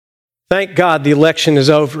Thank God the election is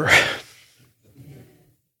over.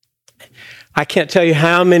 I can't tell you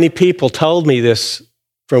how many people told me this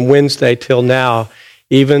from Wednesday till now,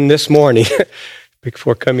 even this morning,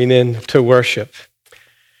 before coming in to worship.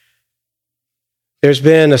 There's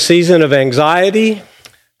been a season of anxiety,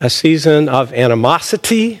 a season of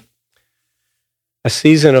animosity, a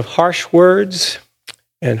season of harsh words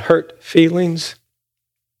and hurt feelings.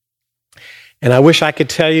 And I wish I could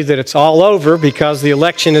tell you that it's all over because the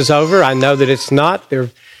election is over. I know that it's not. There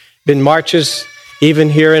have been marches even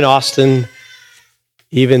here in Austin,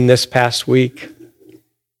 even this past week.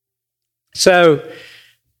 So,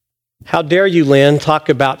 how dare you, Lynn, talk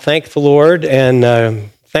about thank the Lord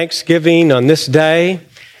and Thanksgiving on this day,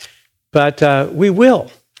 but we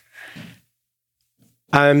will.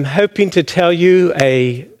 I'm hoping to tell you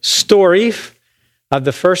a story of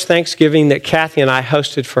the first Thanksgiving that Kathy and I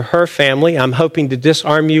hosted for her family. I'm hoping to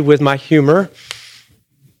disarm you with my humor.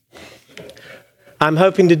 I'm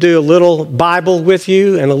hoping to do a little Bible with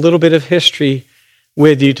you and a little bit of history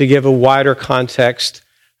with you to give a wider context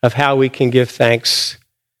of how we can give thanks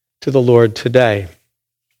to the Lord today.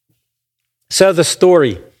 So the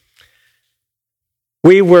story.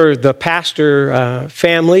 We were the pastor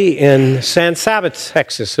family in San Saba,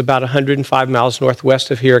 Texas, about 105 miles northwest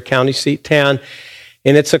of here, a county seat town.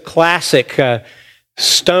 And it's a classic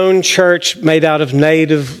stone church made out of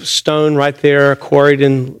native stone right there, quarried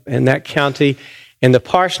in that county. And the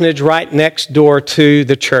parsonage right next door to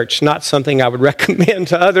the church. Not something I would recommend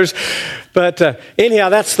to others. But anyhow,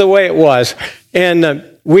 that's the way it was. And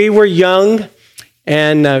we were young.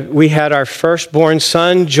 And we had our firstborn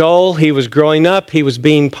son, Joel. He was growing up. He was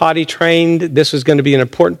being potty trained. This was going to be an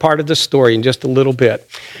important part of the story in just a little bit.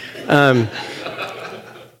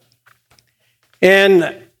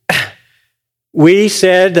 And we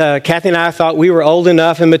said, Kathy and I thought we were old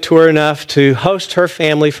enough and mature enough to host her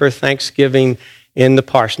family for Thanksgiving in the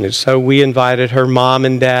parsonage. So we invited her mom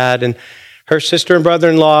and dad and her sister and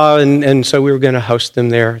brother-in-law, and so we were going to host them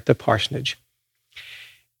there at the parsonage.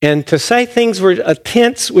 And to say things were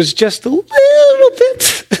tense was just a little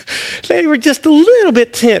bit, they were just a little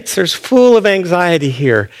bit tense. There's full of anxiety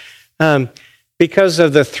here because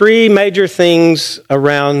of the three major things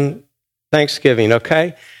around Thanksgiving,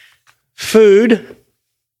 okay? Food,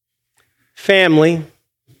 family,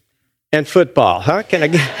 and football, huh? Can I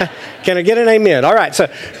get an amen? All right, so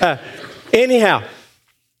anyhow,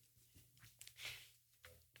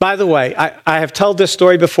 by the way, I have told this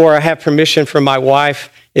story before. I have permission from my wife.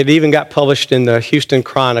 It even got published in the Houston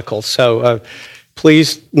Chronicle. So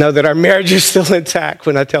please know that our marriage is still intact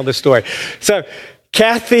when I tell this story. So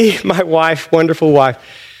Kathy, my wife, wonderful wife,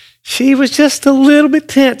 she was just a little bit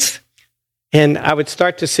tense. And I would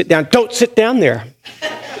start to sit down. Don't sit down there.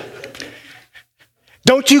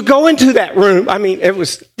 Don't you go into that room. I mean, it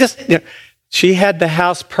was just, she had the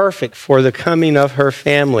house perfect for the coming of her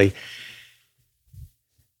family.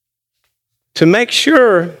 To make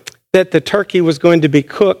sure that the turkey was going to be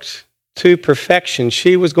cooked to perfection,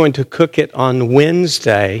 she was going to cook it on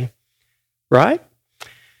Wednesday, right?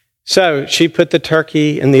 So she put the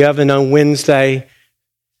turkey in the oven on Wednesday.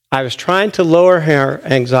 I was trying to lower her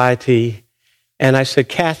anxiety, and I said,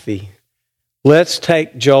 Kathy, let's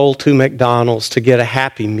take Joel to McDonald's to get a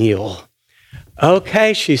Happy Meal.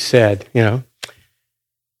 Okay, she said, The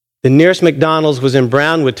nearest McDonald's was in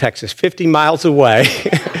Brownwood, Texas, 50 miles away.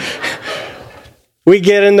 We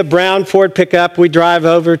get in the brown Ford pickup. We drive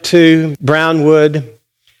over to Brownwood,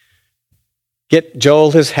 get Joel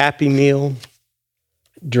his Happy Meal,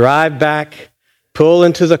 drive back, pull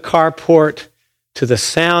into the carport to the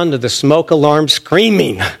sound of the smoke alarm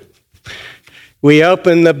screaming. We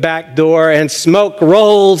open the back door and smoke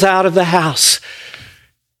rolls out of the house.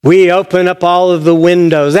 We open up all of the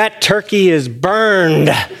windows. That turkey is burned.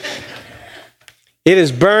 It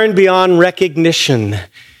is burned beyond recognition.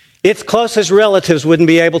 Its closest relatives wouldn't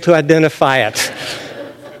be able to identify it.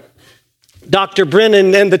 Dr.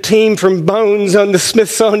 Brennan and the team from Bones on the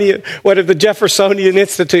Smithsonian, the Jeffersonian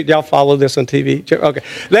Institute, y'all follow this on TV? Okay.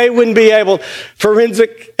 They wouldn't be able,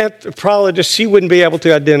 forensic anthropologist, she wouldn't be able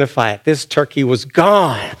to identify it. This turkey was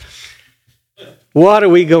gone. What are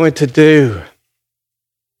we going to do?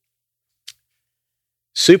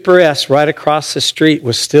 Super S right across the street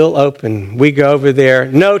was still open. We go over there,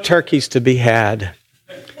 no turkeys to be had.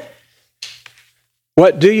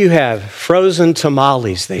 What do you have? Frozen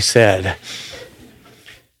tamales, they said.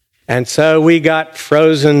 And so we got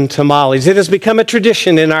frozen tamales. It has become a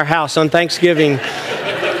tradition in our house on Thanksgiving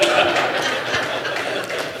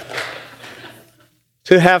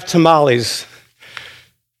to have tamales.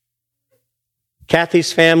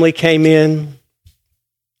 Kathy's family came in.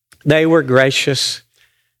 They were gracious.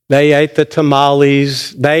 They ate the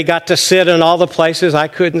tamales. They got to sit in all the places I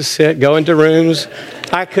couldn't sit, go into rooms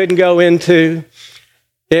I couldn't go into.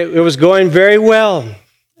 It was going very well.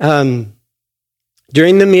 During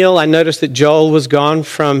the meal, I noticed that Joel was gone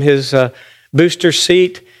from his booster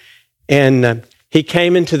seat, and he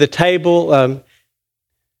came into the table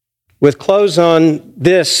with clothes on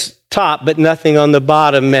this top, but nothing on the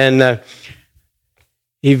bottom, and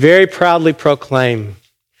he very proudly proclaimed,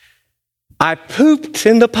 "I pooped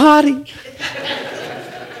in the potty."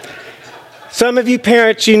 Some of you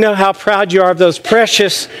parents, you know how proud you are of those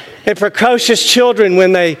precious and precocious children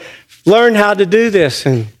when they learn how to do this.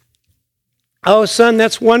 And, "Oh, son,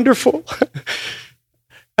 that's wonderful.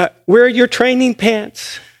 Where are your training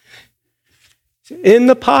pants?" "In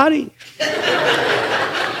the potty."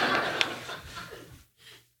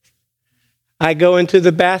 I go into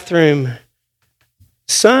the bathroom.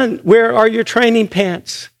 "Son, where are your training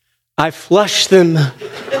pants?" "I flushed them."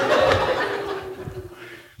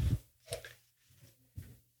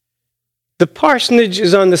 The parsonage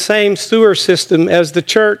is on the same sewer system as the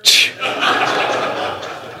church.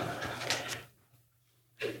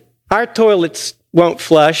 Our toilets won't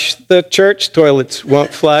flush. The church toilets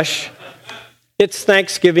won't flush. It's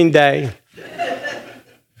Thanksgiving Day.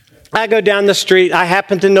 I go down the street. I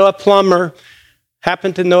happen to know a plumber.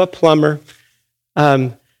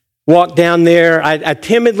 Walk down there. I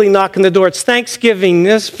timidly knock on the door. It's Thanksgiving.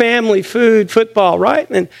 This family, food, football, right?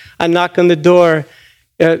 And I knock on the door.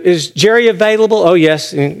 "Is Jerry available?" "Oh,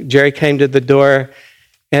 yes." And Jerry came to the door,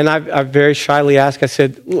 and I very shyly asked, I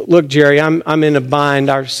said, "Look, Jerry, I'm in a bind.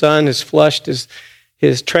 Our son has flushed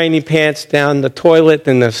his training pants down the toilet,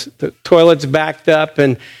 and the toilet's backed up."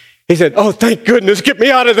 And he said, "Oh, thank goodness, get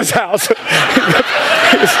me out of this house."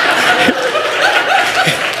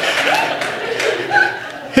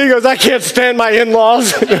 He goes, "I can't stand my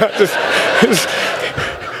in-laws.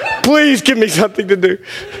 Please give me something to do."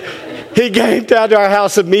 He came down to our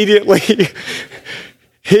house immediately.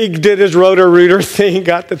 He did his Roto-Rooter thing,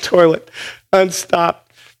 got the toilet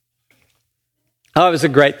unstopped. Oh, it was a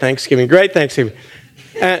great Thanksgiving.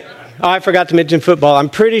 And, I forgot to mention football. I'm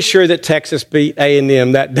pretty sure that Texas beat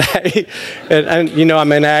A&M that day. and you know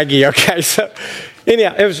I'm an Aggie, okay? So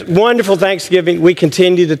anyhow, it was wonderful Thanksgiving. We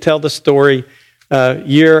continue to tell the story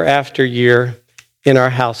year after year in our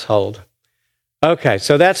household. Okay,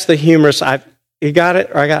 so that's the humorous. You got it?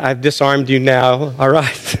 I've disarmed you now. All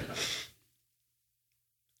right.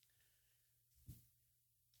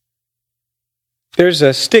 There's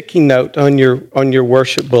a sticky note on your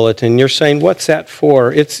worship bulletin. You're saying, "What's that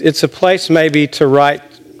for?" It's a place maybe to write.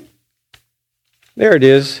 There it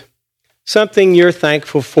is. Something you're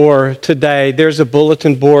thankful for today. There's a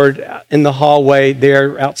bulletin board in the hallway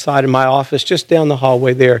there outside of my office, just down the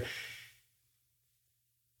hallway there.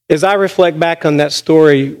 As I reflect back on that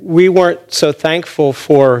story, we weren't so thankful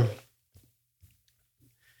for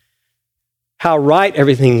how right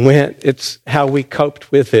everything went. It's how we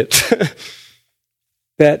coped with it.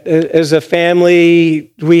 That as a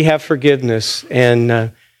family, we have forgiveness, and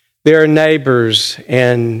there are neighbors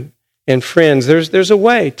and friends. There's a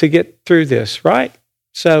way to get through this, right?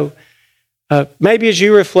 So maybe as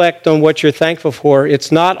you reflect on what you're thankful for,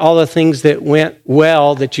 it's not all the things that went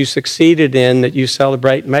well, that you succeeded in, that you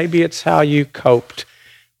celebrate. Maybe it's how you coped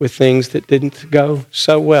with things that didn't go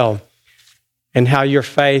so well, and how your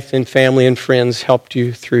faith and family and friends helped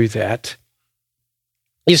you through that.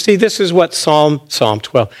 You see, this is what Psalm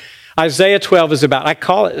 12, Isaiah 12 is about. I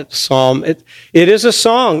call it a psalm. It is a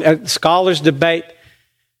song. Scholars debate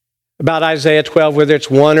about Isaiah 12, whether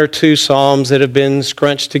it's one or two psalms that have been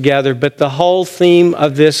scrunched together. But the whole theme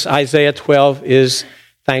of this Isaiah 12 is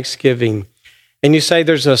thanksgiving. And you say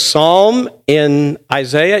there's a psalm in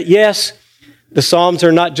Isaiah? Yes, the psalms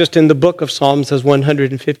are not just in the book of Psalms, those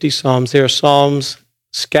 150 psalms. There are psalms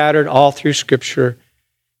scattered all through Scripture.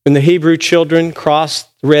 When the Hebrew children crossed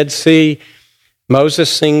the Red Sea, Moses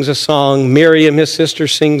sings a song. Miriam, his sister,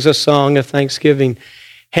 sings a song of thanksgiving.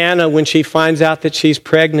 Hannah, when she finds out that she's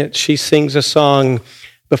pregnant, she sings a song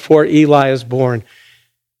before Eli is born.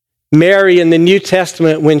 Mary in the New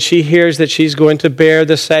Testament, when she hears that she's going to bear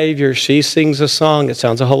the Savior, she sings a song. It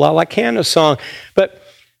sounds a whole lot like Hannah's song. But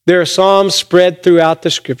there are psalms spread throughout the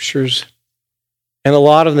Scriptures, and a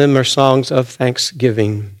lot of them are songs of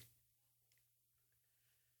thanksgiving.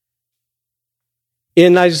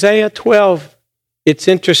 In Isaiah 12, it's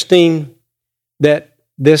interesting that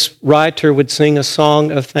this writer would sing a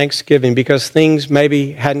song of thanksgiving because things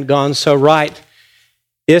maybe hadn't gone so right.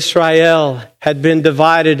 Israel had been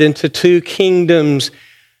divided into two kingdoms.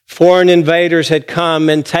 Foreign invaders had come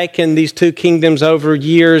and taken these two kingdoms over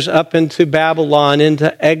years up into Babylon,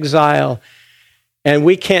 into exile. And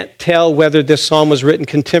we can't tell whether this psalm was written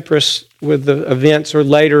contemporaneous with the events or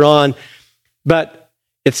later on, but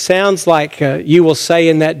it sounds like you will say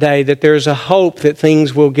in that day that there's a hope that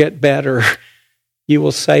things will get better. You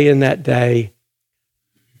will say in that day,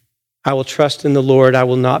 I will trust in the Lord, I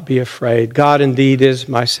will not be afraid. God indeed is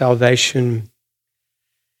my salvation.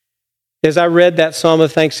 As I read that psalm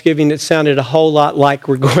of thanksgiving, it sounded a whole lot like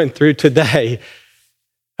we're going through today,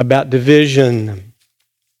 about division,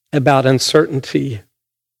 about uncertainty,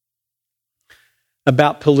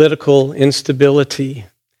 about political instability.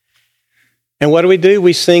 And what do?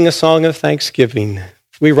 We sing a song of thanksgiving.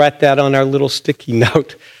 We write that on our little sticky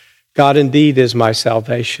note. God indeed is my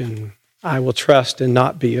salvation. I will trust and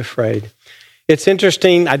not be afraid. It's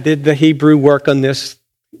interesting. I did the Hebrew work on this.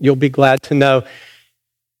 You'll be glad to know.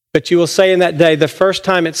 But you will say in that day, the first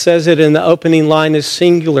time it says it in the opening line is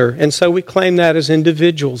singular. And so we claim that as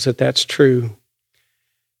individuals, that that's true.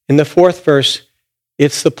 In the fourth verse,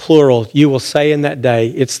 it's the plural. You will say in that day,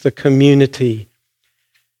 it's the community.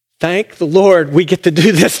 Thank the Lord we get to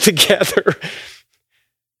do this together.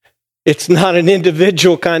 It's not an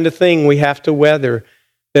individual kind of thing we have to weather.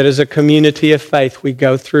 That as a community of faith, we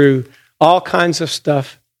go through all kinds of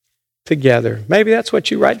stuff together. Maybe that's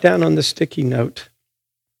what you write down on the sticky note.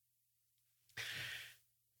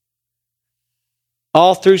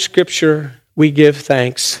 All through Scripture, we give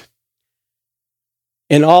thanks.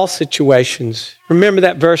 In all situations. Remember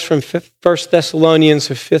that verse from 1 Thessalonians,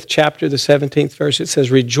 the 5th chapter, the 17th verse. It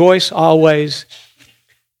says, rejoice always,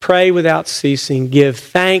 pray without ceasing, give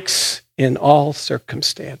thanks in all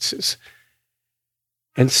circumstances.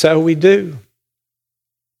 And so we do.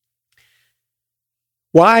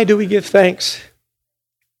 Why do we give thanks?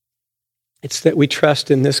 It's that we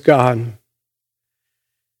trust in this God.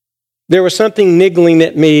 There was something niggling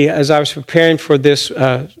at me as I was preparing for this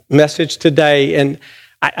message today, and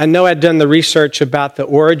I know I'd done the research about the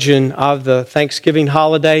origin of the Thanksgiving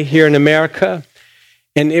holiday here in America,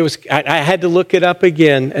 and I had to look it up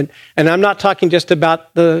again. And I'm not talking just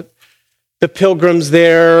about the Pilgrims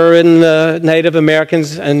there and the Native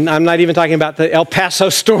Americans, and I'm not even talking about the El Paso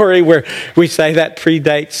story where we say that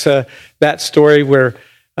predates that story where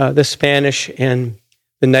the Spanish and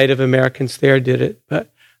the Native Americans there did it. But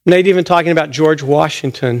I'm not even talking about George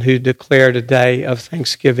Washington, who declared a day of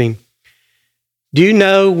Thanksgiving. Do you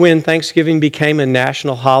know when Thanksgiving became a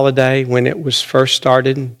national holiday, when it was first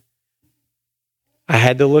started? I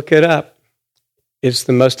had to look it up. It's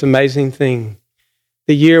the most amazing thing.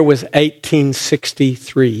 The year was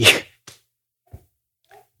 1863.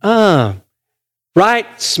 Right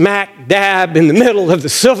smack dab in the middle of the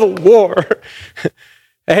Civil War,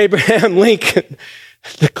 Abraham Lincoln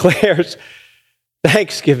declares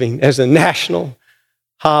Thanksgiving as a national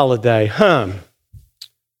holiday.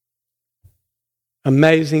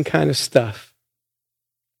 Amazing kind of stuff.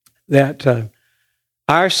 That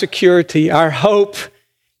our security, our hope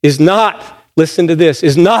is not, listen to this,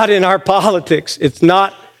 is not in our politics. It's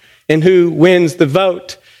not in who wins the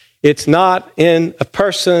vote. It's not in a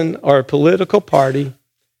person or a political party.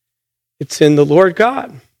 It's in the Lord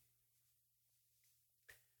God.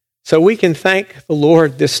 So we can thank the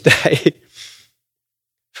Lord this day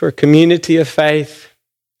for a community of faith.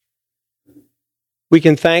 We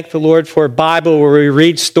can thank the Lord for a Bible where we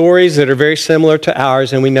read stories that are very similar to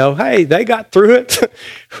ours and we know, hey, they got through it.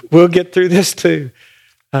 We'll get through this too.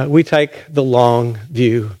 We take the long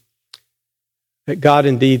view that God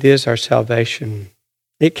indeed is our salvation.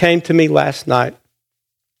 It came to me last night.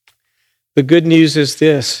 The good news is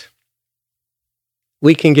this.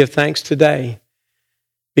 We can give thanks today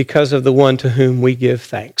because of the one to whom we give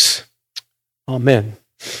thanks. Amen.